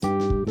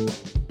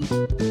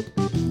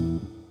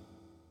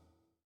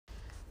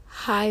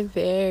Hi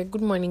there,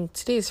 good morning.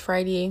 Today is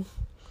Friday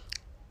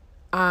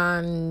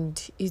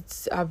and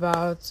it's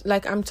about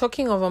I'm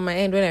talking over my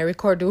end when I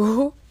record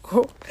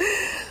but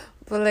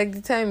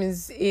the time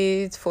is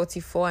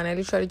 8:44 and I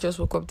literally just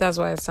woke up. That's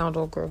why I sound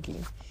all groggy.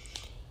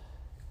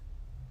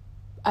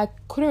 I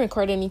couldn't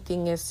record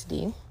anything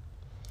yesterday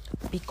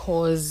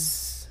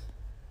because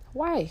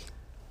why?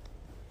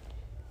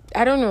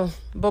 I don't know,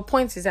 but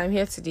point is I'm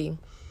here today.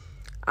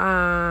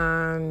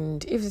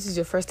 And if this is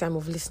your first time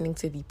of listening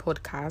to the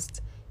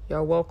podcast,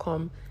 you're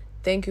welcome.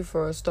 Thank you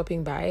for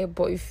stopping by.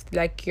 But if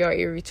you're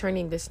a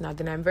returning listener,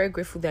 then I'm very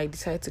grateful that I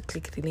decided to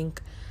click the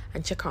link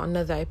and check out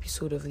another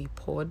episode of the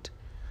pod.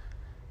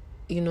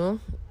 I'm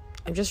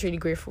just really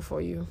grateful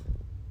for you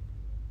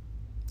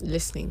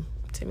listening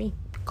to me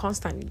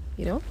constantly,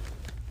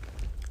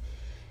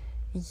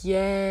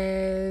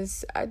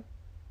 Yes, I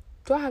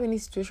don't have any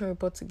situation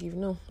report to give.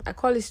 No, I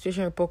call it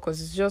situation report because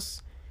it's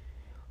just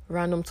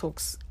random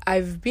talks.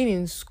 I've been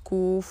in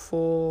school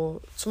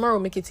for tomorrow,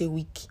 make it a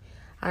week,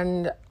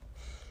 and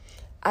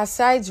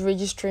aside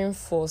registering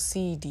for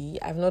CED,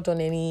 I've not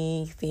done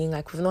anything.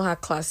 We've not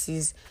had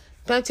classes.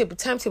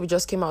 Timetable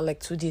just came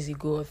out 2 days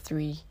ago or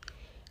 3,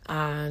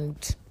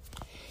 and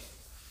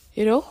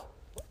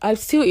I'm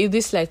still in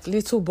this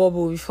little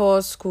bubble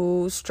before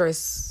school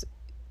stress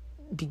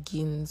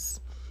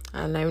begins,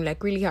 and I'm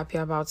really happy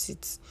about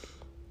it.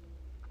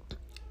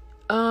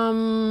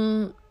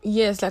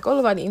 Yes, all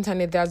over the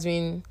internet there's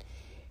been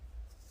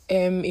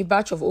a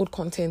batch of old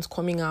content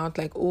coming out,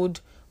 old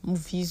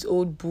movies,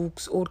 old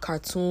books, old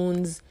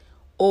cartoons,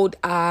 old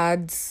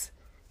ads.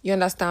 You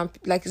understand?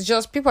 It's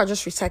just people are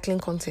just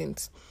recycling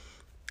content,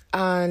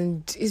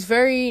 and it's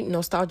very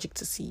nostalgic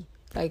to see.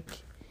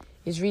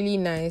 It's really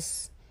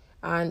nice,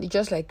 and it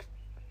just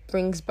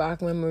brings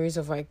back memories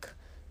of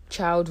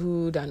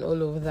childhood and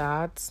all of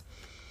that.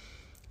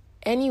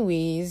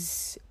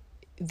 Anyways,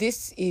 today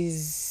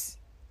is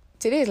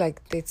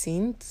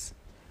 13th.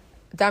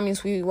 That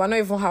means we're not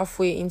even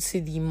halfway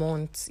into the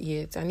month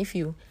yet. And if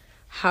you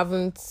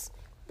haven't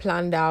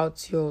planned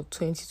out your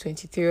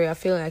 2023, I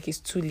feel it's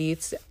too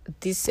late.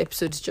 This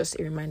episode is just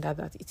a reminder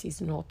that it is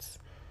not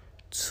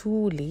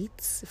too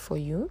late for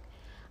you.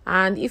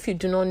 And if you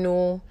do not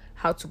know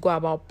how to go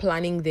about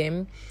planning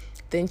them,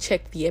 then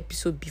check the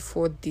episode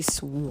before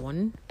this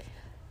one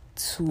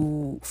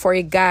for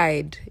a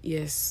guide.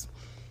 Yes.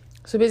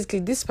 So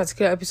basically, this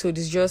particular episode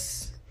is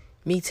just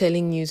me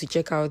telling you to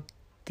check out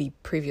the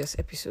previous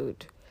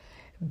episode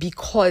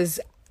because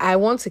I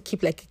want to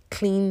keep a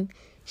clean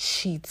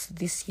sheet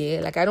this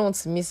year. I don't want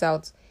to miss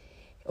out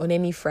on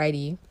any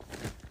Friday.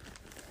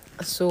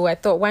 So I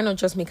thought, why not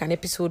just make an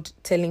episode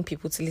telling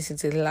people to listen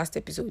to the last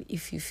episode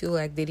if you feel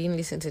like they didn't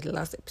listen to the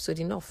last episode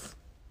enough.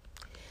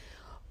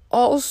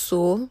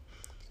 Also,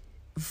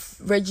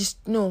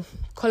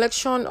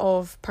 collection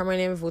of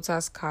permanent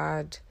voters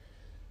card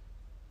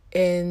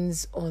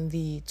ends on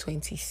the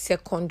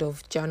 22nd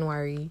of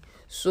January.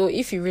 So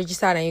if you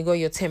registered and you got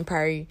your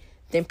temporary,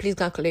 then please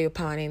go and collect your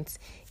permanent.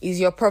 It's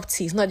your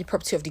property. It's not the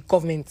property of the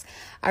government.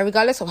 And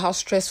regardless of how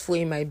stressful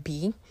it might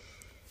be,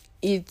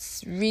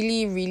 it's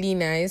really, really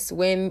nice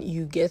when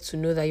you get to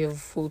know that your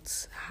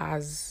vote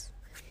has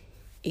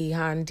a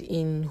hand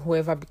in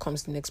whoever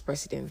becomes the next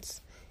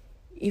president.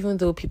 Even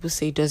though people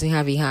say it doesn't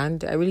have a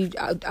hand,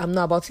 I'm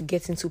not about to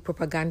get into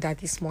propaganda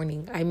this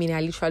morning. I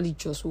literally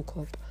just woke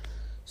up.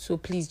 So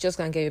please just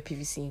go and get your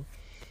PVC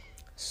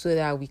so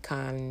that we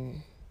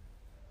can,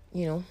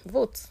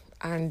 vote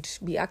and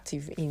be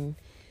active in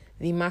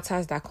the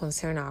matters that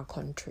concern our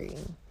country.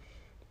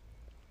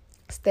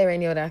 Is there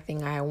any other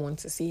thing I want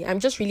to say? I'm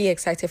just really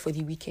excited for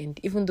the weekend.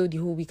 Even though the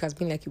whole week has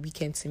been a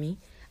weekend to me,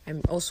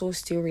 I'm also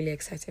still really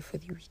excited for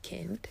the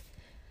weekend.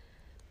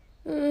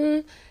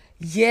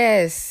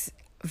 Yes,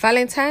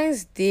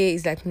 Valentine's Day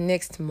is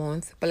next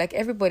month, but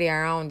everybody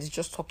around is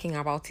just talking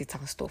about it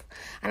and stuff.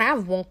 And I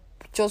have one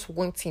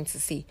thing to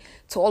say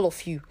to all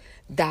of you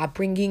that are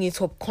bringing it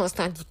up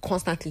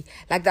constantly.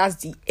 That's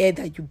the air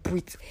that you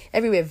breathe.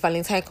 Everywhere,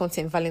 Valentine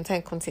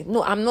content.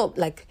 No, I'm not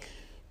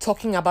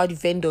talking about the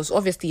vendors.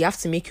 Obviously, you have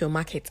to make your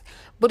market.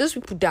 But those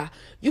people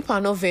you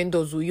are not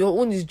vendors. Your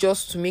own is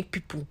just to make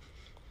people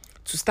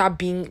to start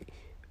being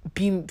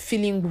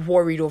feeling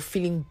worried or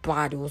feeling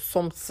bad or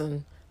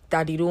something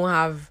that they don't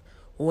have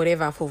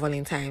whatever for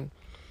Valentine.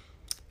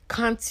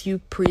 Can't you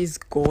praise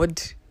God?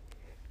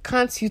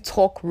 Can't you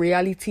talk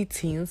reality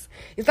things?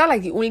 Is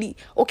that the only...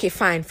 Okay,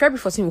 fine. February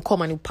 14 will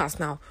come and it will pass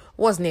now.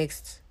 What's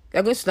next?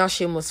 You're going to now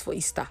shame us for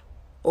Easter.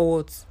 Or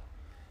what?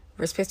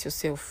 Respect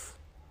yourself.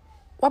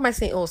 What am I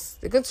saying else?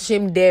 They're going to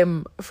shame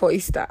them for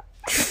Easter.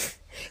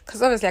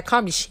 Because obviously I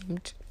can't be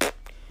shamed.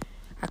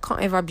 I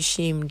can't ever be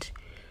shamed.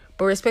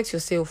 But respect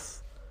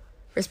yourself.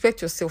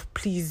 Respect yourself,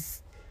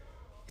 please.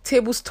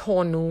 Tables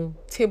turn, no.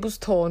 Tables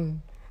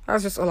turn.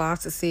 That's just all I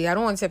have to say. I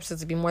don't want this episode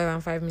to be more than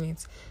 5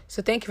 minutes.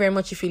 So thank you very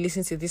much if you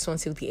listen to this one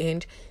till the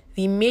end.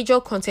 The major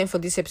content for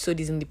this episode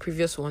is in the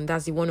previous one.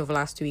 That's the one of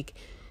last week.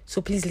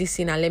 So please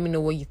listen and let me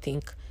know what you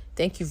think.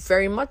 Thank you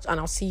very much, and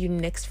I'll see you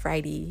next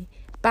Friday.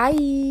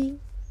 Bye.